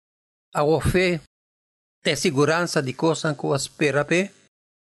A fé é segurança de coisas que espera pe,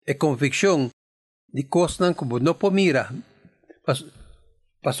 é convicção de coisas que não pode mirar.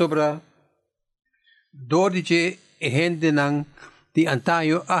 Para sobra, dor de gente não de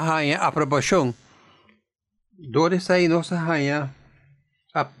antaio a hanha aprovação. Dor de sair nossa hanha,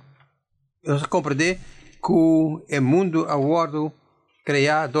 nós compreender que o mundo agora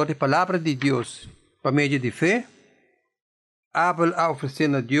criado de palavra de Deus, por meio de fé, Abel a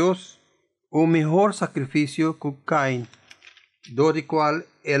oferecer a Deus o melhor sacrifício que Caim, do qual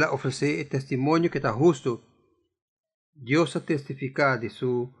ela oferece o testemunho que está justo. Deus a testificar de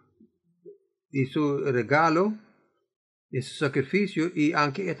su regalo, de su sacrifício, e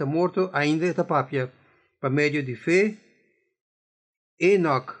anche está morto ainda está papia, por meio de fé.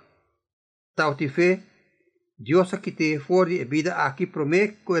 Enoch, tal de fé, Deus a quite fora de vida aqui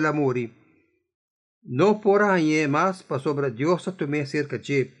promete que ela morre. Não porá mais para sobre Deus a tomar cerca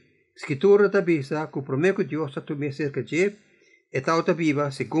de. Escritura da bisa que promete que Deus a tomar cerca de, é tal da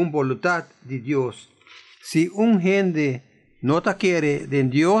viva segundo a vontade de Deus. Se gente não está quer de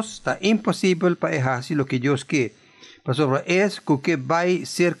Deus, está impossível para fazer o que Deus quer. Para sobre isso que vai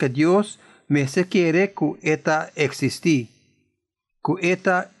cerca de Deus, mas se quer que eta existir, que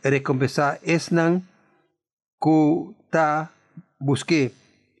eta recompensar esnan que está busque.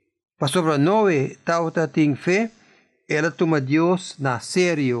 Para sobre nove tauta tem fé, ela toma Deus na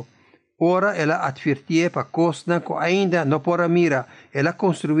sério. Ora ela advertia para costa que ainda não pode mirar. Ela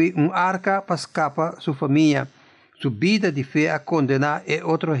construiu arca para escapar sua família. Sua vida de fé a condenar e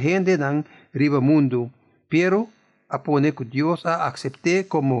outra gente não riba mundo. Pero a pone que Deus a accepte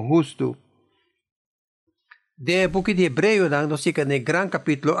como justo. De book de Hebreu, não fica no gran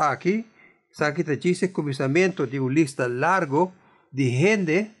capítulo aqui, sabe que diz começamento de lista largo de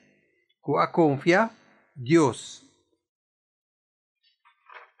gente que a confia Deus.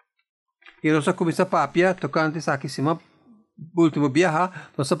 E nossa começa papia tocante aqui cima último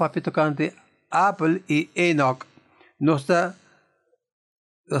viaja, nossa papia tocante Abel e Enoch. Nossa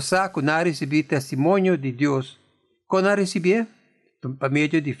que não recebi testemunho de Deus. Quando recebi, por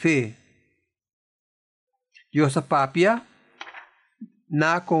meio de fé. Deus a papia,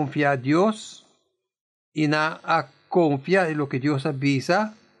 na confia em Deus e na a confia em lo que Deus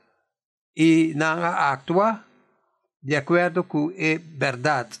avisa e na actua de acordo com é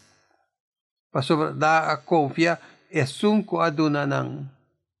verdade. Para sobre da confia é sunco aduna nang.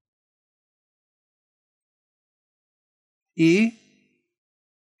 E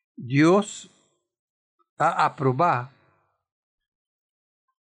Deus a aprovar.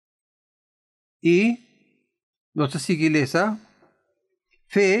 E nossa igreja,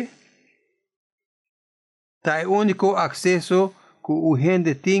 fé, é o único acesso que o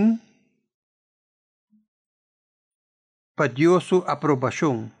gente tem para Deus sua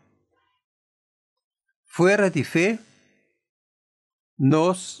aprovação. Fora de fé,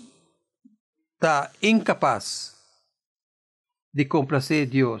 nós está incapaz de complacer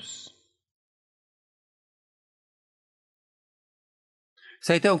Deus.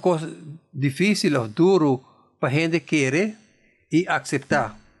 Isso é uma coisa difícil ou duro para a gente querer e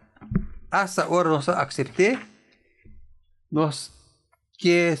aceitar. Hasta agora nós aceitamos, nós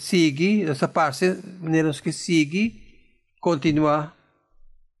que seguir, nossa parte, nós que seguir, continuar.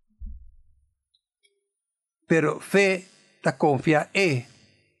 Pero fé ta confia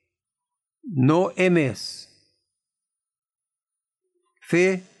não é mais.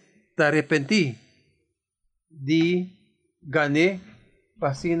 Fé ta arrepentir de ganhar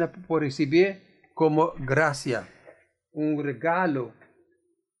vacina por receber como gracia, regalo,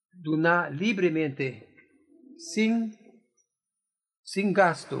 donar livremente, sem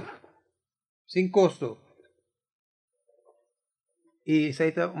gasto, sem custo. E essa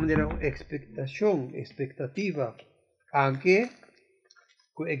é uma expectativa, aunque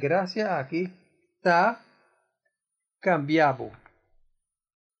com a graça aqui está cambiado.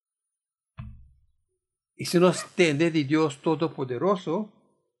 E se nós entendemos de Deus Todo-Poderoso,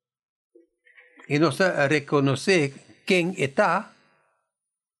 e nós reconhecer quem está,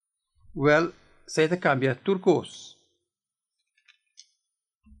 se cambia turcos.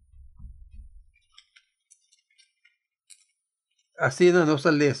 Assim, na nossa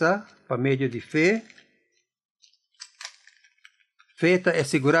lesa, por meio de fé, fé é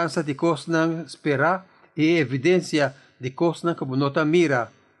segurança de coisas não esperar e evidência de coisas que não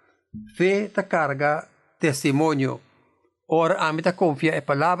mira. Fé te carga testemunho. Ora, a mim confia na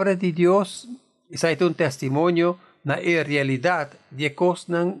palavra de Deus, isso é um testemunho na realidade de coisas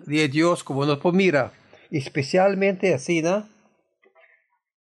de Deus como não mira. Especialmente assim,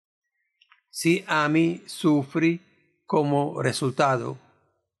 se a mim sofre como resultado.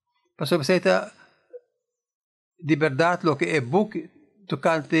 Pastor Seta, de verdade, lo que é book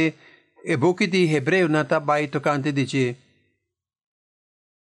tocante, é book de Hebreu na tabay tocante de que,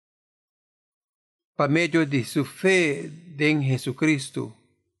 por meio de sua fé em Jesucristo,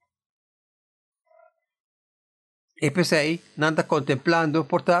 e pensei, nada contemplando,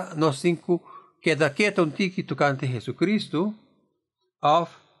 porta nós cinco, queda quieto um tiki tocante Jesucristo,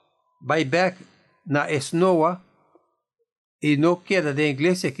 of vai back na esnoa, e não queda da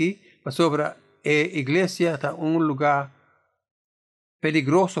igreja aqui, mas sobre a igreja está lugar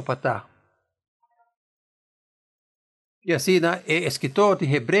peligroso para estar. E assim, o escritor de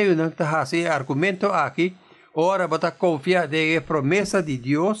Hebreu não está fazendo argumento aqui, ora para confiar na promessa de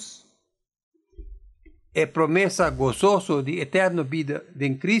Deus, a promessa gozosa de eterna vida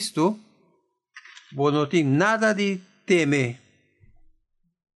em Cristo, você não tem nada de temer,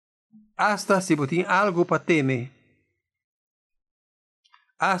 hasta se você tem algo para temer.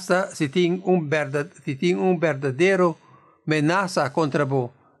 Hasta se tem verdadeiro ameaça contra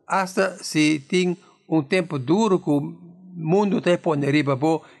você. Hasta se tem tempo duro que o mundo te põe riba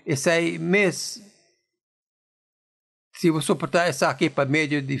você. E sei mesmo, se você suportar isso aqui para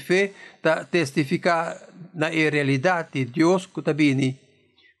meio de fé, tá testificar na realidade de Deus que está vindo.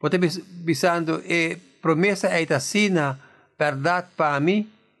 Você pensando, a promessa é assim, verdade para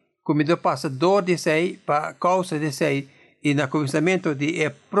mim, como eu passo dor de sei, para causa de sei. E no começamento do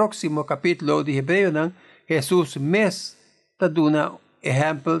próximo capítulo de Hebreu, Jesus mesmo está dando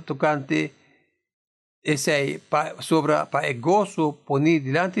exemplo tocante sobre o gozo poner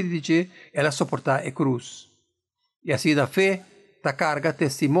diante de Deus, ela suportar a cruz. E assim a fé está carga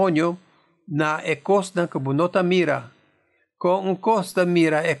testemunho na costa que você não mira. Com costa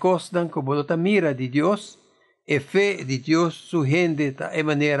mira a costa que você não mira de Deus, e fé de Deus su gente de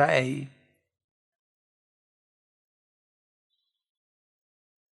maneira aí.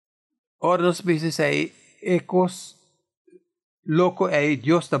 Ora nós precisamos aí, ecos louco aí,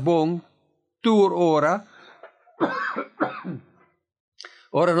 Deus está bom, tur ora.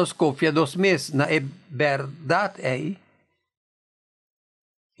 Ora nós confiamos mesmo na verdade aí.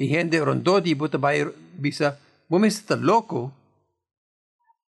 E gente rondou de bota vai bisa, você está louco.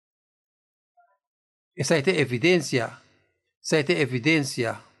 Essa é evidência. Essa é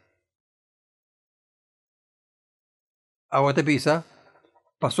evidência. Agora bisa,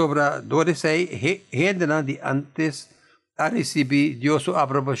 para sobra dores aí, gente de antes a receber Deus sua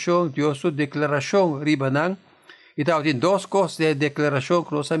aprovação, Deus sua declaração, ribanang. E tal tem duas coisas de declaração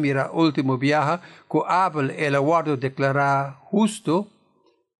que nós mira último viaje, que Abel ele guardo declarar justo,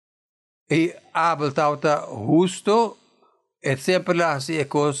 e Abel tauta justo, e sempre lá se é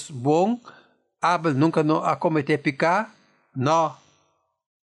coisa bom, Abel nunca não a cometer pecar, não.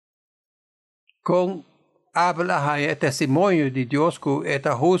 Com Abel a testemunho de Deus que é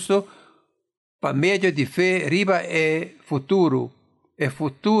justo, para meio de fé, riba é futuro,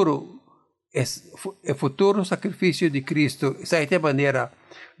 o futuro sacrifício de Cristo. Dessa maneira,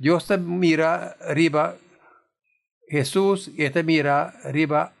 Deus mira riba Jesus e mira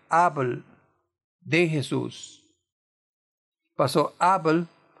riba Abel de Jesus. Passou Abel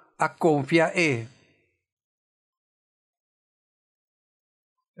a confiar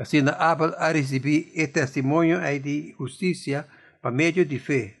assim, Abel a receber o testemunho de justiça por meio de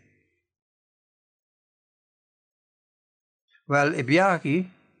fé. Well, e aqui,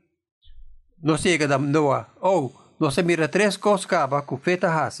 não chega da Noa. Nós mira três coisas que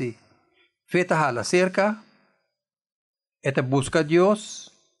feta hasi. Feta hala cerca, eta busca Deus,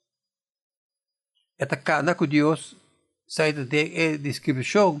 eta cana com Deus, saída de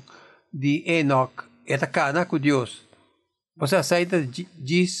descrição de Enoch, eta cana com Deus. Você saída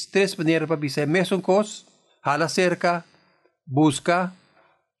diz três maneiras para dizer mesmo coisa, hala cerca, busca,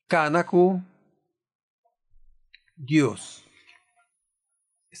 cana com Deus.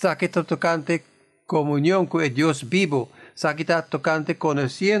 Está aqui tocante comunión con el Dios vivo. Aquí está tocante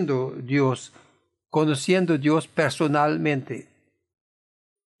conociendo Dios personalmente.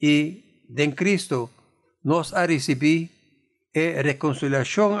 Y en Cristo nos ha recibido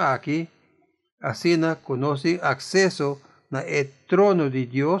reconciliación aquí, así conoce acceso al trono de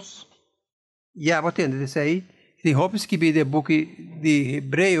Dios. Ya va a tener ahí. Si hopes que vi el book de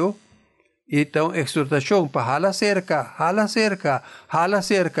Hebreo, então exortação para hala cerca.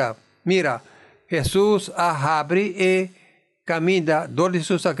 Mira, Jesus abre e caminha do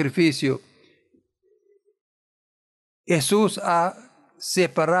seu sacrifício. Jesus a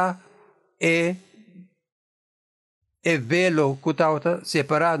separar e velo que está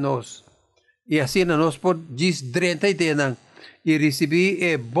separar-nos. E assim nós podemos dizer e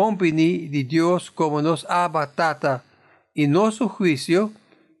receber o bom pini de Deus como nos abatata. E nosso juízo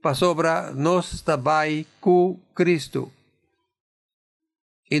para sobra nos tabay ku Cristo.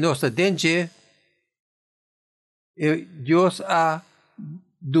 Y nos denche, Dios a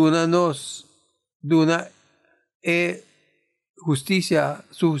duna justicia,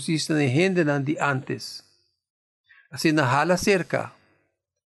 su justicia de gente de antes. Así na hala cerca,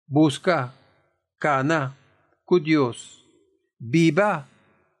 busca, cana, con Dios, viva.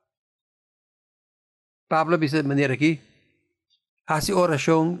 Pablo dice de manera aquí, hace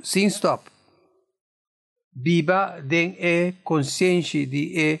oración sin stop. Viva den conciencia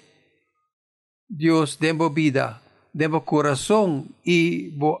de Dios demo vida, demo corazón y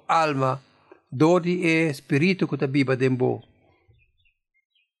bo alma, do de espíritu que está viva demo.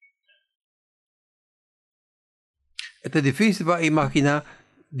 Es difícil para imaginar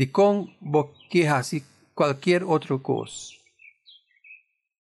de cómo bo que hace cualquier otra cosa.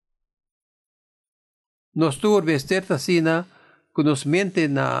 Nos turbe certa sina que nos mente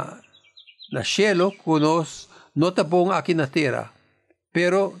na cielo que nos no está bom aqui na terra,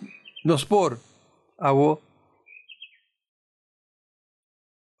 pero nos por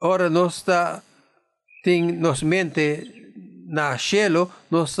ora nos está nos mente na cielo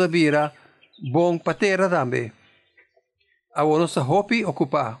nos sabira bom para terra também. Nos está hopi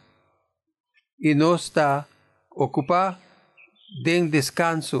ocupar e nos está ocupar den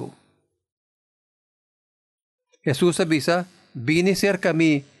descanso. Jesus avisa, vine cerca a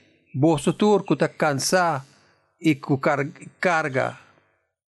mim, vosso tur que está cansado e que carga.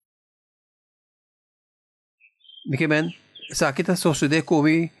 Sa kita sucede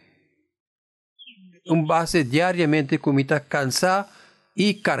comigo base diariamente comigo está cansado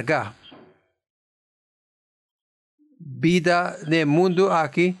e carga. Vida no mundo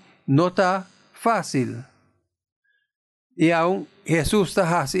aqui não está fácil. E aún Jesus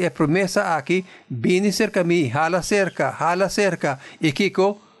está haciendo promesa aquí, vine cerca a mí, hala cerca, y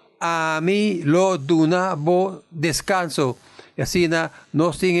Kiko, a mí lo duna bo descanso. Y así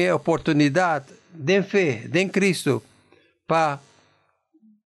nos tiene oportunidad de fe, de Cristo, para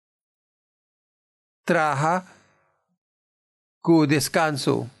trabajar con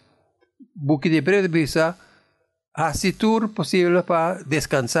descanso. Porque de breve visa, así todo posible para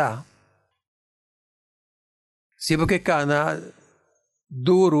descansar. Si porque cana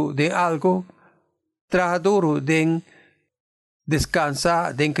duro de algo, trabaja duro de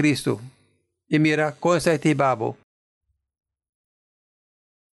descansar en Cristo. Y mira, con ese babo.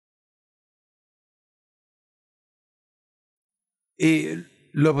 Y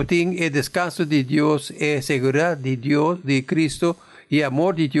lo botín el descanso de Dios, seguridad de Dios, de Cristo, y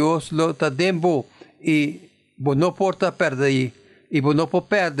amor de Dios, lo está dembo. Y vos no porta perder. Y vos no puede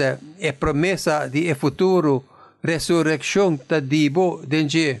perder la promesa de futuro. Resurrección ta dibo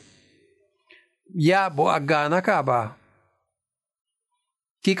denje. Ya bo agana acaba.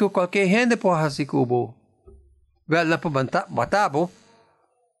 Kiko qualquer gente pode fazer cubo. Well, na batabo,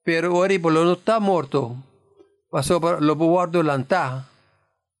 pero ori bolo no está morto. Paso lo guardo lanta.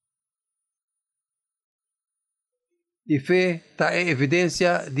 E fe ta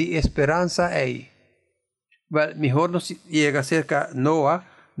evidencia de esperanza aí. Well, mejor nos llega cerca Noah,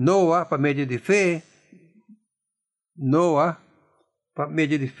 por medio de fe, Noah,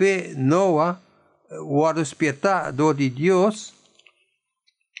 guarda despertador de Deus,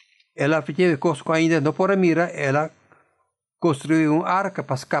 ela fez coisas que ainda não pode mirar, ela construiu arca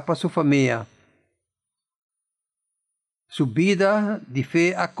para escapar sua família. Sua vida de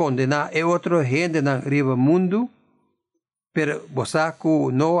fé a condenar é outra gente na riba mundo, pero você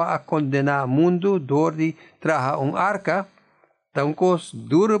que Noah a condenar mundo, dor de trazer arca, tão coisa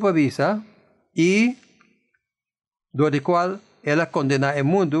dura para visa, e do de qual ela condena o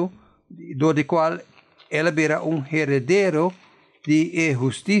mundo, do de qual ela verá herdeiro de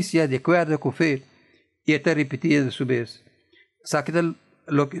justiça de acordo com fé. E está repetindo a sua vez. Sabe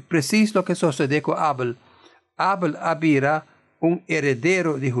preciso o que sucede com Abel. Abel habirá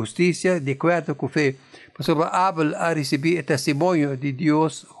herdeiro de justiça de acordo com fé. Por sobre Abel a receber o testemunho de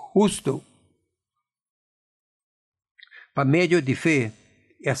Deus justo. Para meio de fé.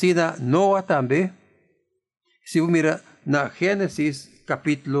 E assim Noah também. Si você mira na Gênesis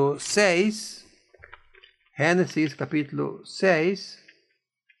capítulo 6, esse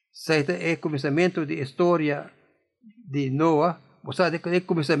é o começamento da história de Noah, ou seja, é o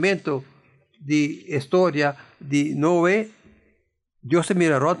começamento da história de Noé. Deus se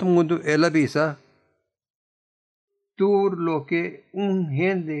mira todo mundo, ele avisa, tudo lo que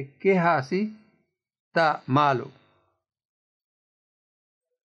gente que hace está malo.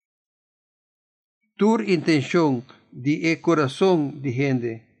 Tu intenção de coração de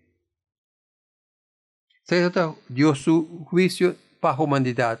gente. Deus su juicio para a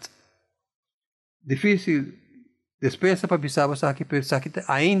humanidade. Difícil despensa para pensar aqui, pensar que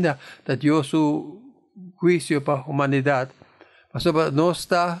ainda está Deus o juízo para a humanidade. Mas não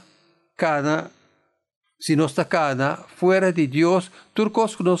está cana, se não está cana, fora de Deus, tudo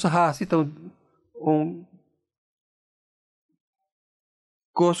coisa que nós fazemos, então,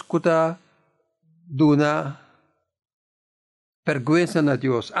 coisa que está dando vergüenza na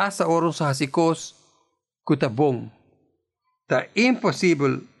Deus. Essa hora nós fazemos coisa que está bom. Está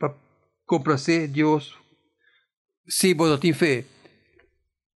impossível para complacer Deus se você não tem fé.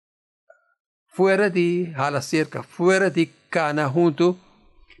 Fora de hala cerca, fora de cana junto,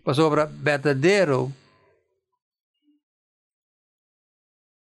 para sobra verdadeiro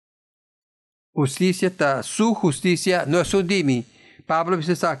justiça, tá, sua justiça não é só de mim. Pablo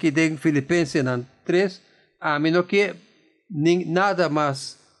diz aqui em Filipenses 3, a menos que nada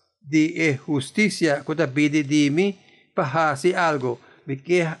mais de justiça que pede de mim para fazer algo,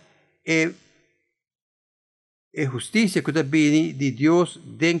 porque é justiça que pede de Deus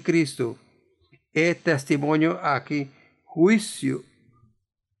em Cristo. É testemunho aqui, juízo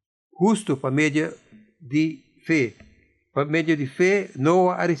justo por meio de fé. Por meio de fé, não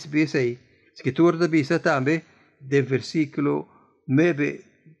há receber isso aí. A Escritura diz também, do versículo 9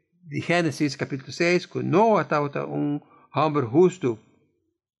 de Gênesis, capítulo 6, que Noé estava homem justo.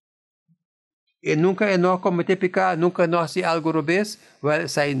 E nunca não cometeu pecado, nunca não fez algo rubês,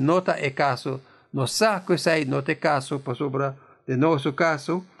 sai nota é caso. Não sabe que sai nota é caso, por sobre de nosso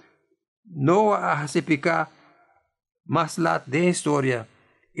caso, não há se pecado, mas lá da história.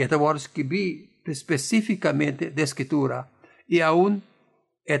 E esta word escrevi especificamente da Escritura. E aún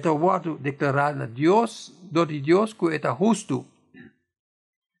esta word declarada Deus, de Deus que é justo,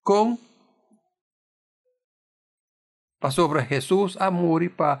 com para sobre Jesus a morrer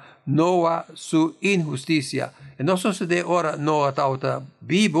para não sua injustiça. E não só de hora não está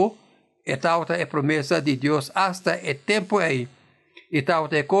vivo, esta é promessa de Deus hasta o tempo aí. E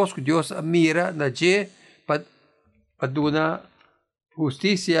é coisa que Deus mira na gente para dar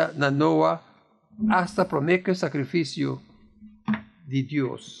justiça na Noa hasta prometer sacrifício de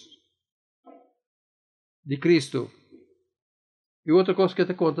Deus, de Cristo. E outra coisa que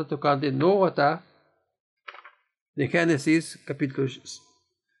te conta tocando de Noa, tá? De Gênesis, capítulo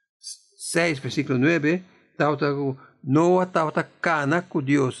 6, versículo 9, Noa estava cana com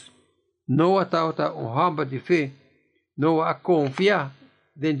Deus. Noa estava homem de fé. Noa confia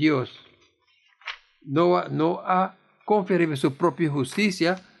em Deus. Noa não confia em sua própria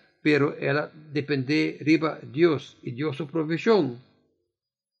justiça, pero ela depende de Deus e Deus sua provisão.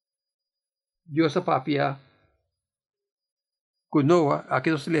 Deus a papia com Noa,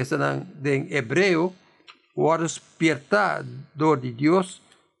 aqui nós lemos em hebreu, o despertar de Deus,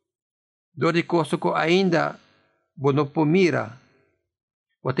 de coisa que ainda não pode mirar.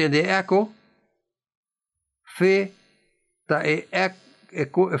 O entende eco, fé,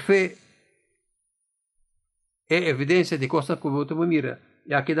 fé é evidência de coisa que não pode mirar.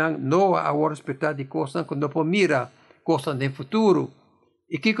 E aqui não há o despertar de coisa que não pode mirar, coisa no futuro.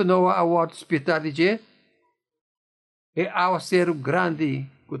 E que não há o despertar de gente? É ao ser grande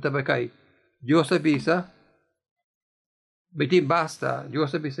que também cai. Deus avisa, betim basta,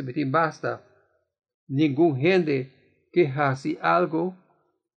 Deus avisa, betim basta. Nenhum gente que faz algo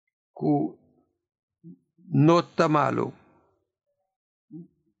que não está malo.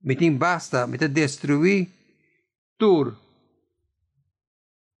 Betim basta, betim destruir tudo.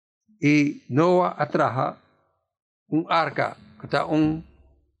 E Noa atraja arca, que está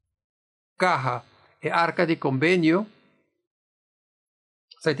caja, é arca de convênio,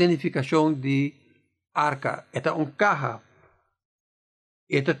 essa identificação de arca, é caja.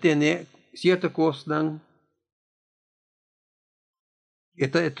 Esta tem certa coisa,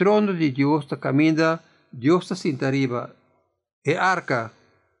 este é o trono de Deus, está caminhando, Deus está sentado arriba, é arca,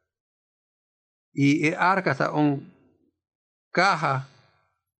 e a arca está caja,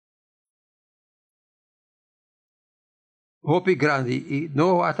 roupa grande, e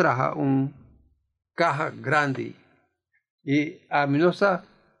não atraja caja grande. E a menos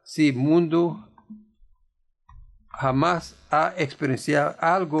se mundo jamás ha experienciado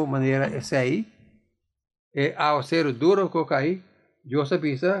algo maneira essa aí, e ao ser duro que cai, Deus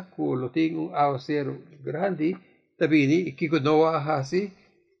avisa que lo tem ao ser grande, também e que não há assim,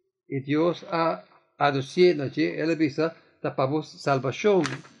 e Deus a anunciado na gente, ele avisa para salvação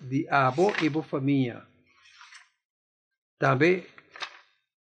de abo e de família. Também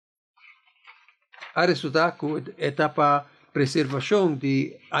a resultar que é para preservação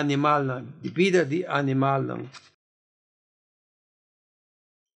de animal, de vida de animal.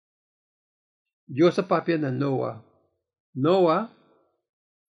 Deus a papia na Noa. Noa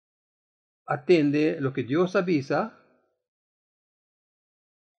atiende lo que Dios avisa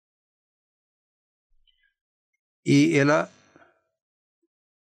y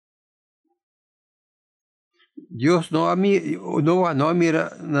Dios no mira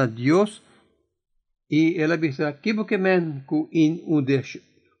a Dios y él avisa que porque men ku in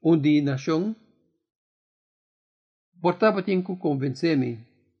undi nación portava tin ku convencer-me.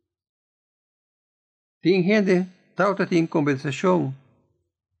 Tem gente tauta tem conversação.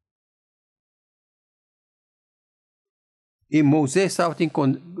 E Moisés estava em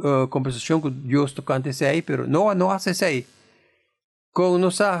conversação com Deus tocante isso aí, pero não hace isso aí. Como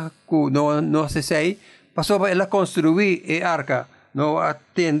não hace isso aí, passou para ela construir a arca, não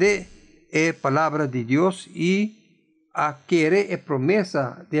atende a palavra de Deus e a querer a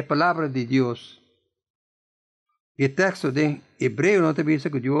promessa da palavra de Deus. O texto de Hebreu não te diz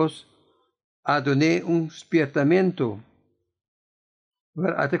que Deus a dado um despertamento.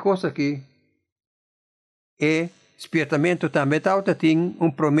 Até coisa que é despertamento também tem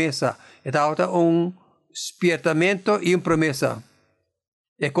uma promessa. Tem um despertamento e uma promessa.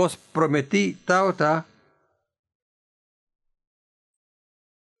 É coisa prometi,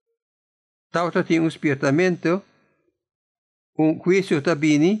 tem um despertamento, um juízo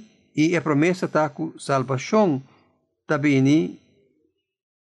também, e a promessa está com salvação também.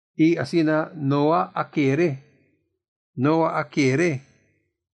 E assim Noah a querer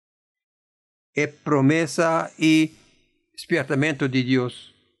é promessa e despertamento de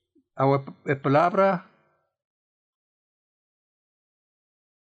Deus. A palavra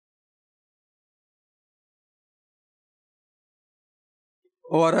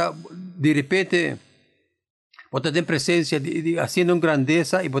ora de repente você tem presença de assim uma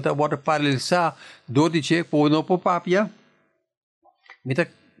grandeza e você pode paralisar do de che por não por papia. Mita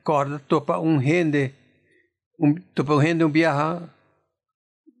corda topa gente viaja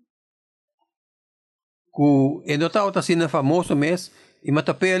que eu não estava assim famoso mesmo e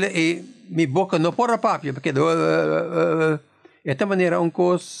matapele e minha boca não por a papia porque esta maneira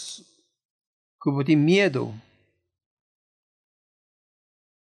coisa que eu tenho medo.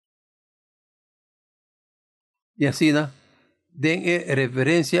 E assim, den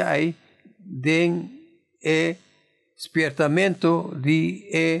reverência aí, den despertamento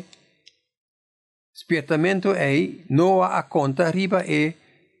aí, não a conta arriba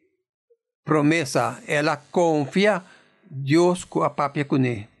promessa. Ela confia Deus com a papia com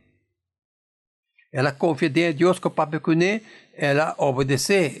ele. Ela confia em Deus com a papia com ele. Ela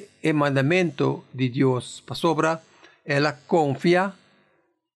obedece o mandamento de Deus. Para sobra, ela confia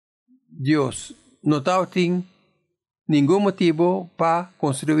Deus. Não tem nenhum motivo para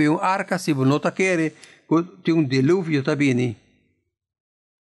construir uma arca se você não quer tem um dilúvio também.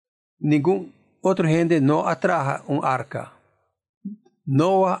 Nenhum outro gente não atraja uma arca.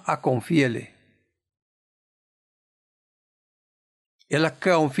 Noah a confia-lhe. Ela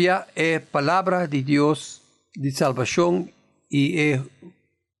confia em palavra de Deus de salvação e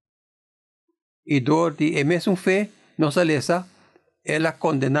dor de mesmo fé, nossa lesa, ela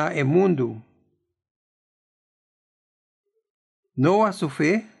condena o mundo. Noah sua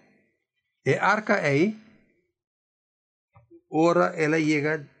fé, a arca aí, ora ela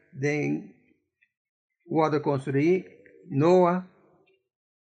chega de guarda construir, Noah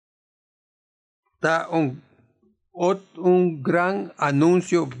dá um grande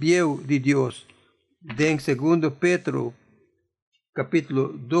anúncio viu de Deus. Em 2 Pedro,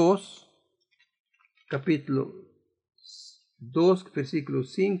 capítulo 2, versículo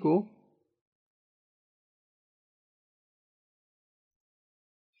 5,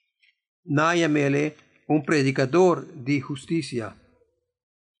 Nayamele, um predicador de justiça.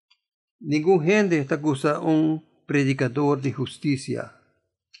 Nenhum gente está gusta predicador de justiça.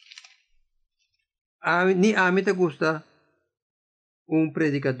 Ni a mí te gusta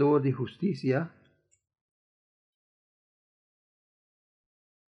predicador de justiça.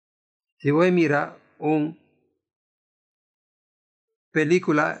 Se voy a mirar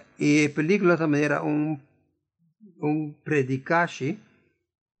película y película de manera predicache,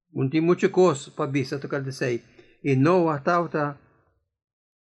 tem muitas coisas para ver, tocar de sei. E Noah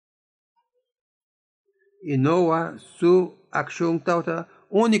sua ação tauta,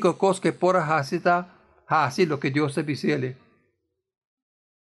 única coisa que pode fazer o que Deus te disse.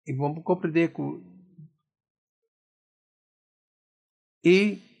 E vamos compreender que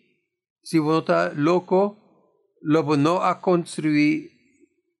e se você está louco, logo não a construir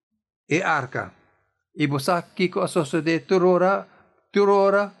a arca. E você aqui com a sociedade turora,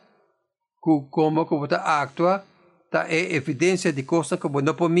 como que você atua, é evidência de coisas que você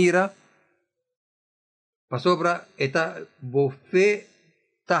não mira, para sobra, esta bofe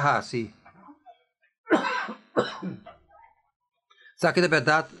tahasi. Sabe que de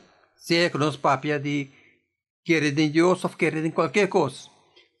verdade, se que nós papia de querer em Deus ou querer em qualquer coisa,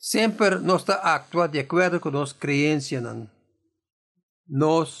 sempre nós está actua de acordo com nossa crença,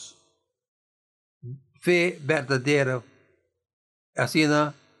 nossa fé verdadeira. Assim,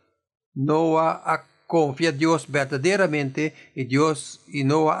 não há a confiar em Deus verdadeiramente e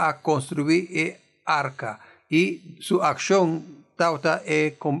não há a construir a arca. E sua ação tauta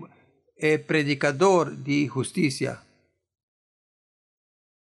é predicador de justiça.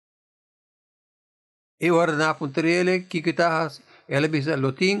 E ora na puntrele que ela bisa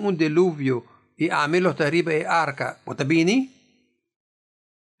lotin diluvio e a me lo arriba e arca. Potabini?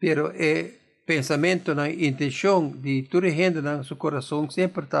 Pero pensamento na intenção de toda gente na seu coração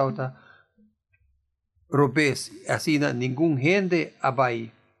sempre tauta robes. Assim nenhum gente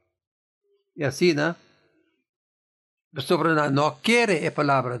abai. E assim sobre não quer a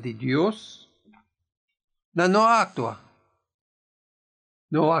palavra de Deus, não actua.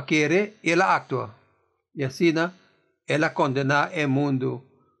 Não a quer, ela actua. E assim, ela condena o mundo,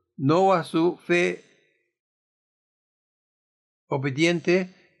 não a sua fé obediente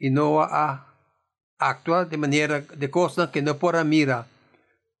e não a actua de maneira de coisa que não pode mirar.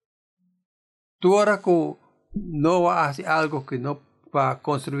 Tu ora que não hace algo que não para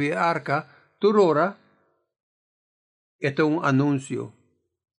construir arca, tu ora é anúncio,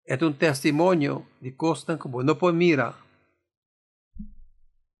 é testemunho de coisa que não pode mirar.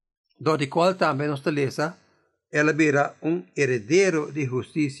 Do de qual também nós lesa, ela vira herdeiro de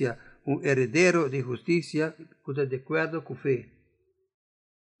justiça, herdeiro de justiça que está de acordo com a fé.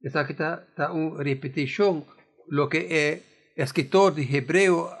 Essa aqui está uma repetição, lo que é escritor de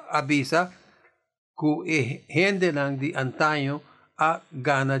Hebreu avisa que gente de antaño a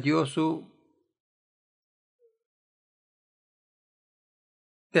gana Dios su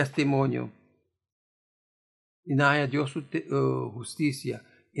testimonio, y na Dios su justicia,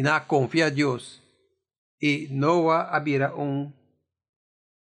 y na confía a Dios, y no va a haber un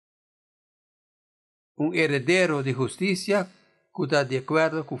heredero de justicia que está de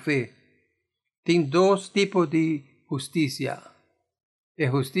acuerdo con fe. Tem dos tipos de justicia. É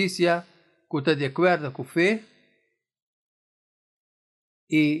justicia que está de acordo com fé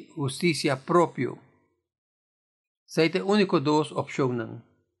e justicia próprio. São as únicas duas opções.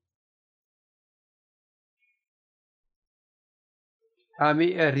 A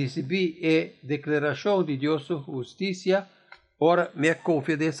mim recebi a declaração de Deus justiça, ora me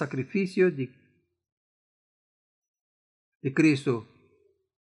confio no sacrifício de Cristo.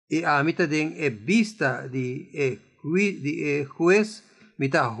 E a mim também é vista de juiz, me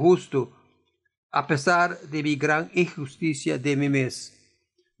está justo, apesar de minha grande injustiça de mim mesmo.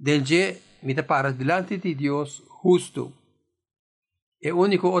 Desde me está para delante de Deus justo. E a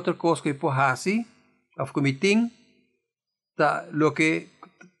única outra coisa que eu posso fazer, of committing, tá lo que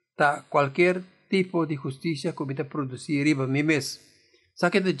tá qualquer tipo de justiça que me está produzir riba mim mesmo.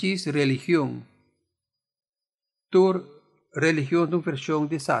 Sabe que diz religião? Tur religião de uma versão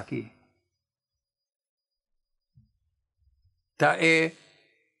de Saki. Tá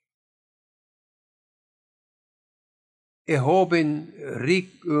jovem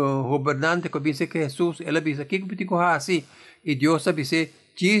rico governante que disse que Jesus, ela disse que eu tenho assim e Deus disse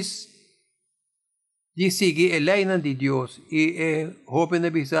diz sigue a lei de Deus e o jovem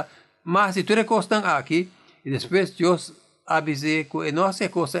disse mas se tu recostas aqui e depois Deus avisa que não é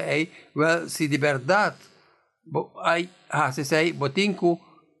coisa aí, well, se de verdade ai se sai botin ku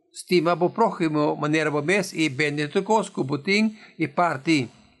estima bo próximo maneira bo mes e bendito cos ku botin e parti.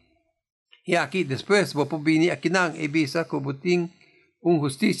 E aqui depois vou vir aqui nang e bisa ku botin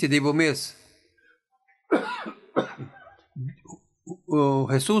justiça de bo mes.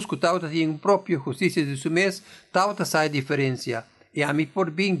 Jesus que tauta tem própria justiça de seu mes, tauta sai diferença. E a mim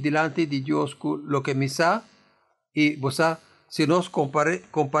por vir delante de Deus ku lo que me sa e você se nós compare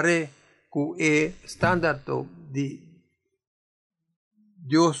com o estándar de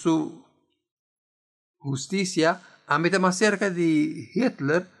Deus su justiça, a mim está mais cerca de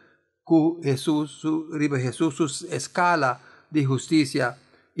Hitler que Jesus su escala de justiça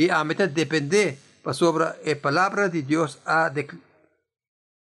e a mim está depender sobre a palavra de Deus a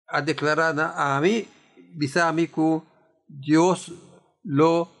declarar a mim bisa a mim que Deus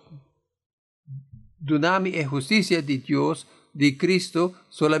lo donami a justiça de Deus de Cristo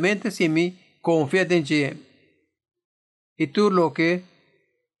solamente si mi confía en Él. Y tú lo que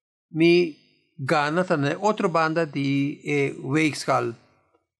mi gana en otra banda de weegschaal.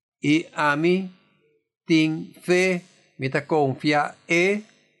 Y a mí ten fe, me ta confía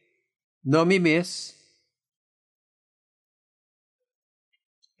no mi mes.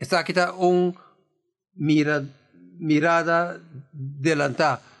 Está aquí mirada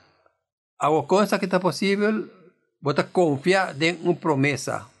delanta. A coisa que está possível, bota confiar em uma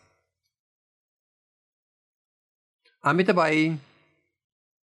promessa. A mim também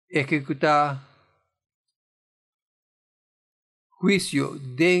executar juízo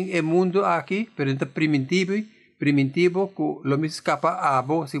do mundo aqui, pero primitivo que lo me escapa a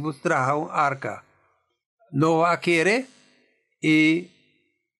abo si vos traja un arca. No a quiere y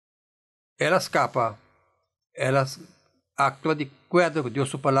ela escapa. Ela actúa de acuerdo con Dios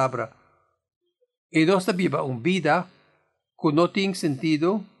su palabra. Y nós viva una vida que no tiene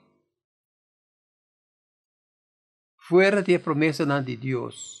sentido fuera de promesa de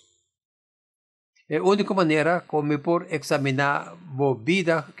Dios. É a única maneira como por examinar a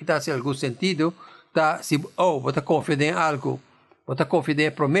vida que está em algum sentido, tá se você confia em algo, você confia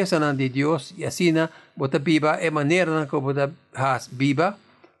em promessa de Deus e assim você viva a maneira como você viva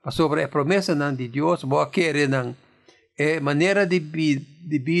sobre a promessa de Deus, você quer não é maneira de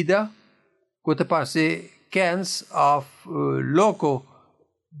vida que você passe cans of louco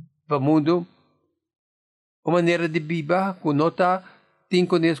para o mundo, uma maneira de viva que não está tem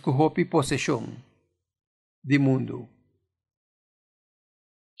conosco roupa e possessão do mundo.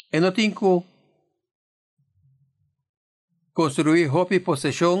 Eu não tenho que construir roupa e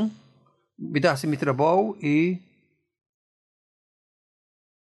possessão, me dá meu trabalho e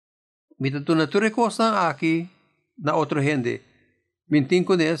me dá toda coisa aqui na outra gente. Me tenho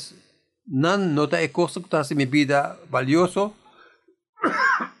com isso, não é coisa que está minha vida valioso.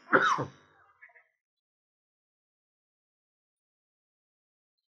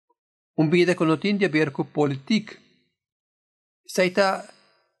 Uma vida que não tem a ver com política. Isso é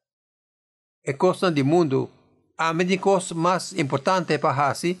coisa do mundo. A minha coisa mais importante para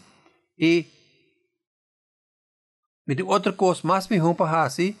fazer e outra coisa mais melhor para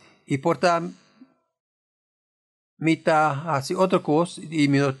fazer e portanto me está assim outra coisa e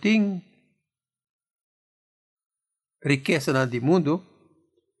me não tem riqueza no mundo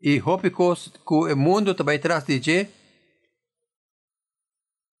e houve coisa que o mundo também traz de jeito.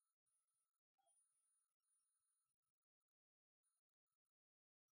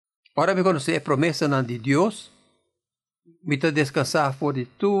 Ora me conhecer a promessa de Deus, me está descansar por de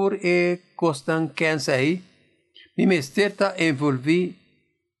tudo e costan cansa aí, me está envolver,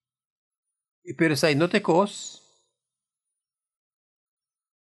 e pero sai não te cos,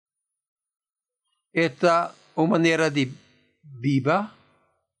 esta uma maneira de viva,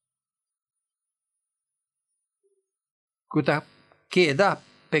 que tá queda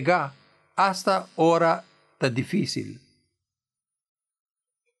pegar hasta hora tá difícil.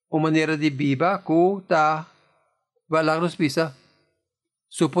 Uma maneira de viva que está valendo nos pisa.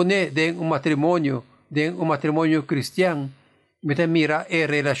 Supone de um matrimônio cristiano, me mira a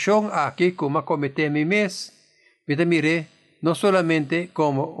relação aqui como comete mi mes, me mire não solamente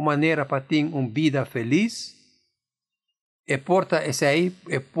como uma maneira para ter uma vida feliz, e porta esse aí,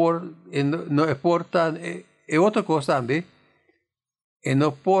 não importa é outra coisa também, e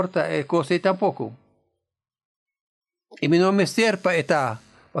não importa é coisa tampouco. E me não me serve para estar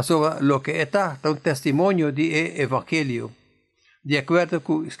sobre lo que está un testimonio de evangelio. De acuerdo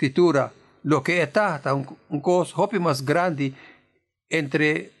con la escritura, lo que está un cosa más grande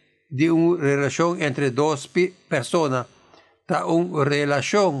de una relación entre dos personas. Está una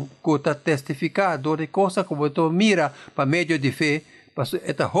relación que está testificando de cosas como tú mira para medio de fe,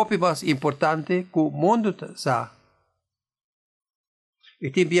 esta hope más importante que el mundo sabe.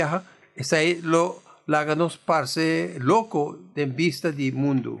 Y te viaja, es ahí lo láganos parse loco en vista del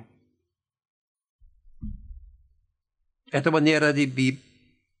mundo. Esta manera de vida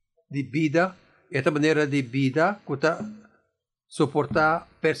que está soportar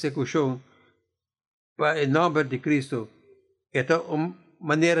persecución para el nombre de Cristo. Esta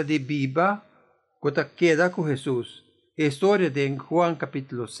manera de vida que está queda con Jesús. La historia de Juan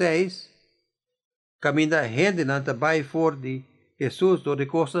capítulo 6, camina gente nanta vai for de Jesús, donde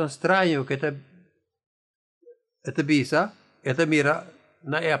cosas extrañas que está esta bisa, esta mira,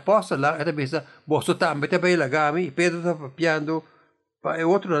 na apóstola, esta bisa, você também vai lagami, Pedro está papiando, para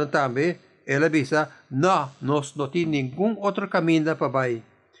outro não também, ela bisa, não, nós não temos nenhum outro caminho para vai.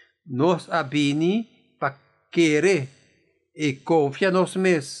 Nós abini para querer e confiar nos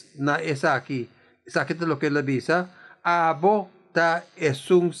mesmos na essa aqui. Essa aqui é o que ela bisa, abo ta é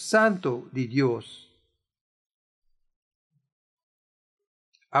um santo de Deus.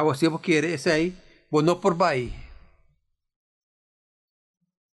 A você quer esse aí, bom não por vai.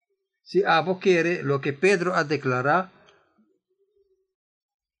 Si abo quiere lo que Pedro ha declarado,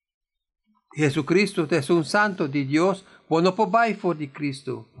 Jesucristo es un santo de Dios, bueno, por by for de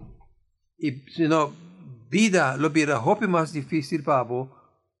Cristo. Y si no, vida lo vira hopi más difícil pabo,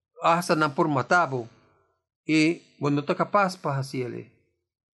 hasta não por matabo, e não está capaz para hacerle.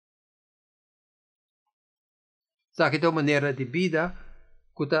 Sabe que maneira de vida,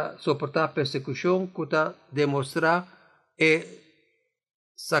 que está soportar persecução, que está demonstrar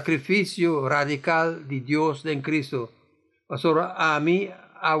sacrifício radical de Deus em Cristo. Pastor, a mim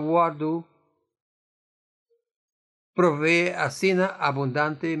aguardo provee así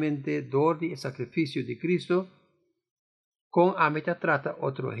abundantemente dor de sacrificio de Cristo, con amita trata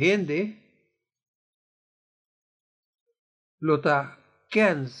otro gente, lo ta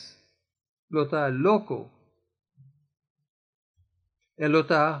kens, lo ta loco, y lo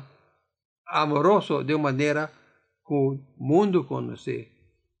ta amoroso de una manera que el mundo conoce.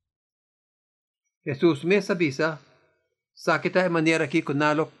 Jesús me avisa, saqueta de manera que con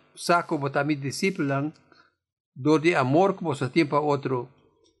nalo saco bota mi discípulos dor de amor como se tiempo a otro.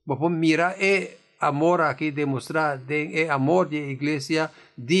 Vamos mira amor aquí demostrar de amor de iglesia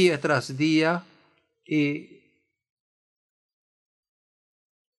día tras día y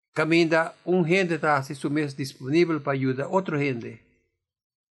camina un gente está así su mes disponible para ayudar a otra gente.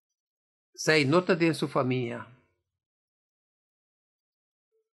 Se nota de su familia.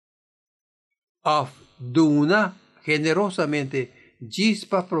 Of duna generosamente,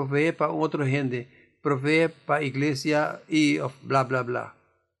 gispa provee para otra gente. Provee para iglesia y bla bla bla.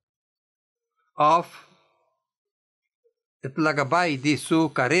 Of el plagabay de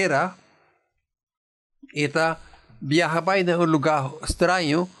su carrera, está viajaba en un lugar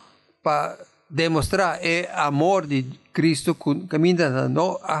extraño para demostrar el amor de Cristo que camina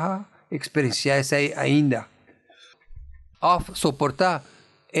no ha experienciado ainda. Of soportar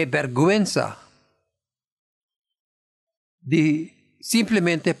vergüenza de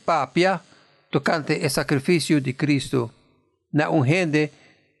simplesmente papia tocante el sacrificio de Cristo, na un gente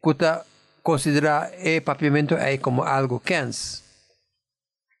que considera el papiamento como algo kens.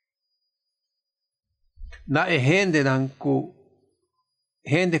 Na gente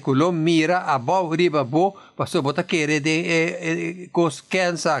que lo mira abajo arriba bo, pasó bota quiere de cos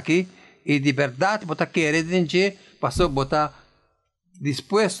kens aquí y de verdad bota quiere de pasó bota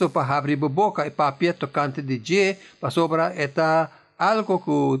dispuesto para abrir boca y papia tocante de je, pasó para esta algo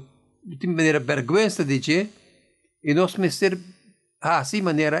que de maneira vergüenza de je, e nós meser assim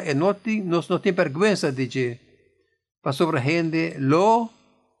maneira e nós não tem vergüenza de je. Para sobre a gente lo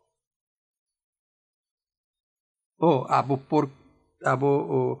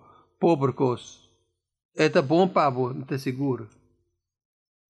pobrecos. É bom para abo, não te seguro.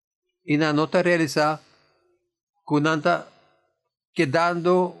 E na nota realizar que não está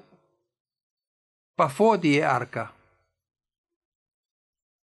quedando para fora de arca.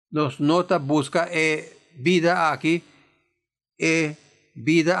 Nos nota busca vida aquí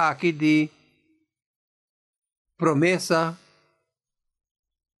de promesa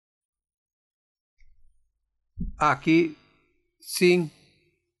aquí sin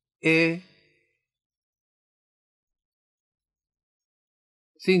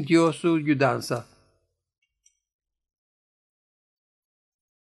Dios su ayudanza.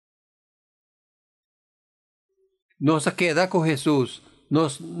 Nos queda con Jesús.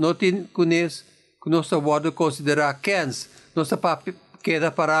 Nos não tem conhece que nós podemos considerar kens. Nós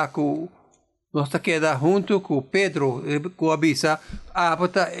queda para que nós queda junto com Pedro que avisa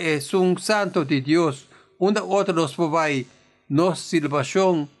é um santo de Deus. Outra nos vai nossa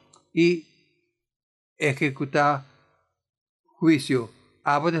salvação e executar juízo.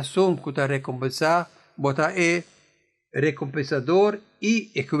 Abota som que está recompensar, bota recompensador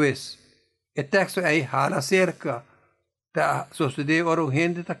e juez. O texto aí fala cerca. Ta sucede oro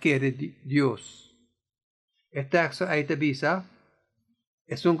gente ta quiere Dios. El texto ahí te avisa,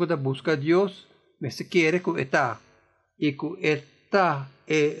 es un que te busca Dios, me se quiere que está, y que está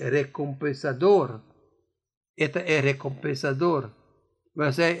recompensador. Está recompensador.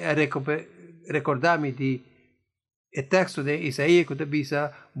 Mas recordarme de el texto de Isaías que te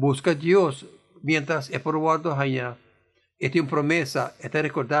avisa, busca Dios mientras es probado allá. Esta es una promesa, esta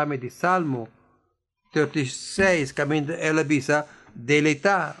recordarme de Salmo 36, caminho ela avisa,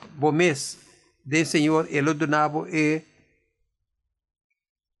 deleitar bom mês do Senhor, ele donava e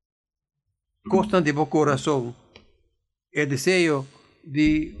constante de bom coração. O desejo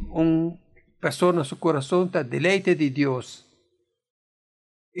de pessoa no seu coração está deleite de Deus.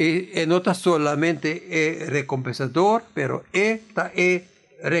 E não está solamente recompensador, pero esta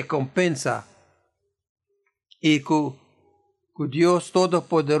recompensa. E que Dios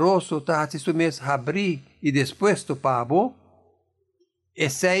Todopoderoso está haciendo mes abrir y dispuesto para vos.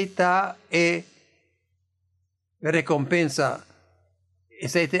 Esa recompensa,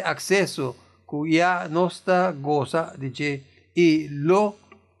 ese acceso ya no está goza de que y lo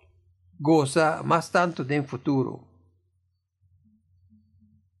goza más tanto en futuro.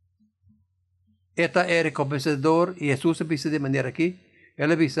 Esta es recompensador y Jesús avisa de manera aquí.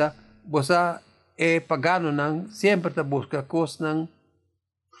 Él avisa, vos pagano siempre te busca cosas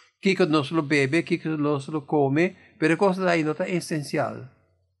que no se lo bebe, que no se lo come, pero cosas ahí no está esencial.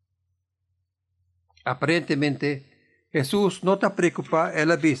 Aparentemente, Jesús no está preocupado,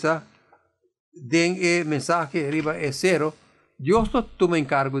 él avisa, den el mensaje arriba es cero, Dios no toma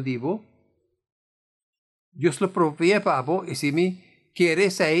encargo de vos, Dios lo provee para vos, y si me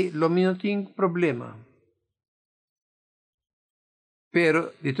quieres ahí, lo mismo no tiene problema.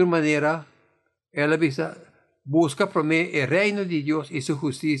 Pero, de tu manera, él avisa, busca primero el reino de Dios y su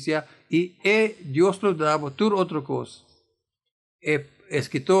justicia, y Dios lo da por otra cosa. El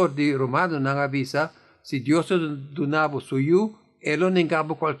escritor de Romanos nos avisa, si Dios lo donaba suyo, él lo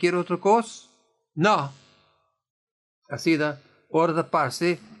negaba cualquier otra cosa. No. Así da, otra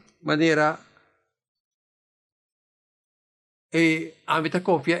parte, manera, a mí te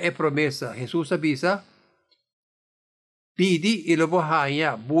confía en promesa. Jesús avisa, pide y lo vas a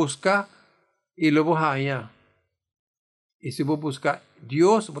hallar, busca y lo vas a hallar. Y si vos buscas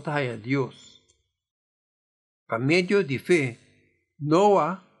Dios, vos vas a hallar Dios. Por medio de fe,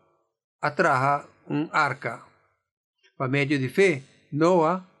 Noah atraja un arca. Por medio de fe,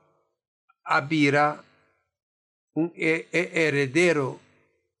 Noah abrirá un heredero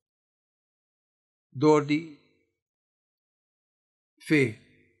de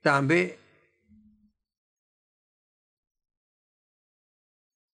fe. También,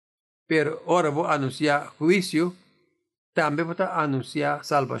 pero ahora voy a anunciar juicio, también voy a anunciar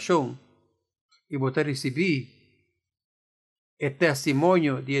salvación y voy a recibir el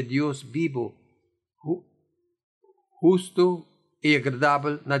testimonio de Dios vivo, justo y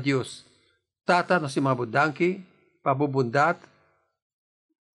agradable a Dios. Tata, nós chamamos danke para a bondade.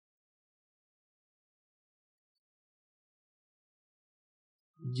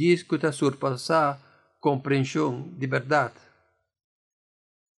 Diz que está surpassar compreensão de verdade.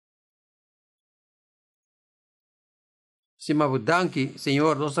 Chamamos danke,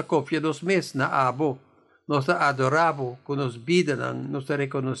 Senhor, nossa confia dos meses na abo, nossa adoramos, com nos vida, nos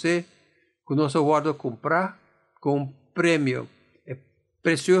reconhecer, com nosso guarda comprar, com prêmio, é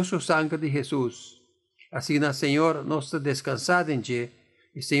precioso sangue de Jesus. Assim, Senhor, nós descansamos em Ti,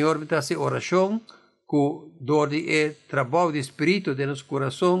 e Senhor, me traz oração, com dor de trabalho de espírito de nosso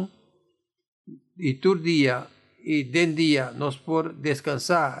coração, e todo dia, e den dia, nós por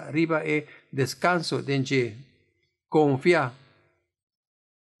descansar, arriba e descanso de Ti. Confía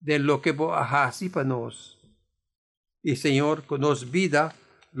de lo que vos haces para nos. Y Señor, con nos vida,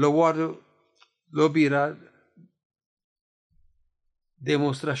 lo guardo, lo mira,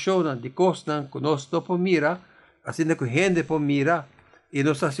 demostración de cosas que nos no mira, así que gente por mira, y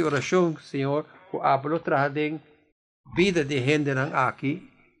nos hace oración, Señor, que hablo traen vida de gente aquí,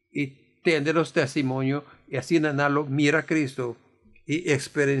 y tener los testimonios, y así lo mira Cristo, y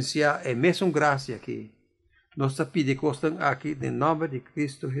experiencia, y me es una gracia aquí. Nos pide cosas aquí, en nombre de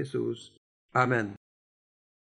Cristo Jesús. Amén.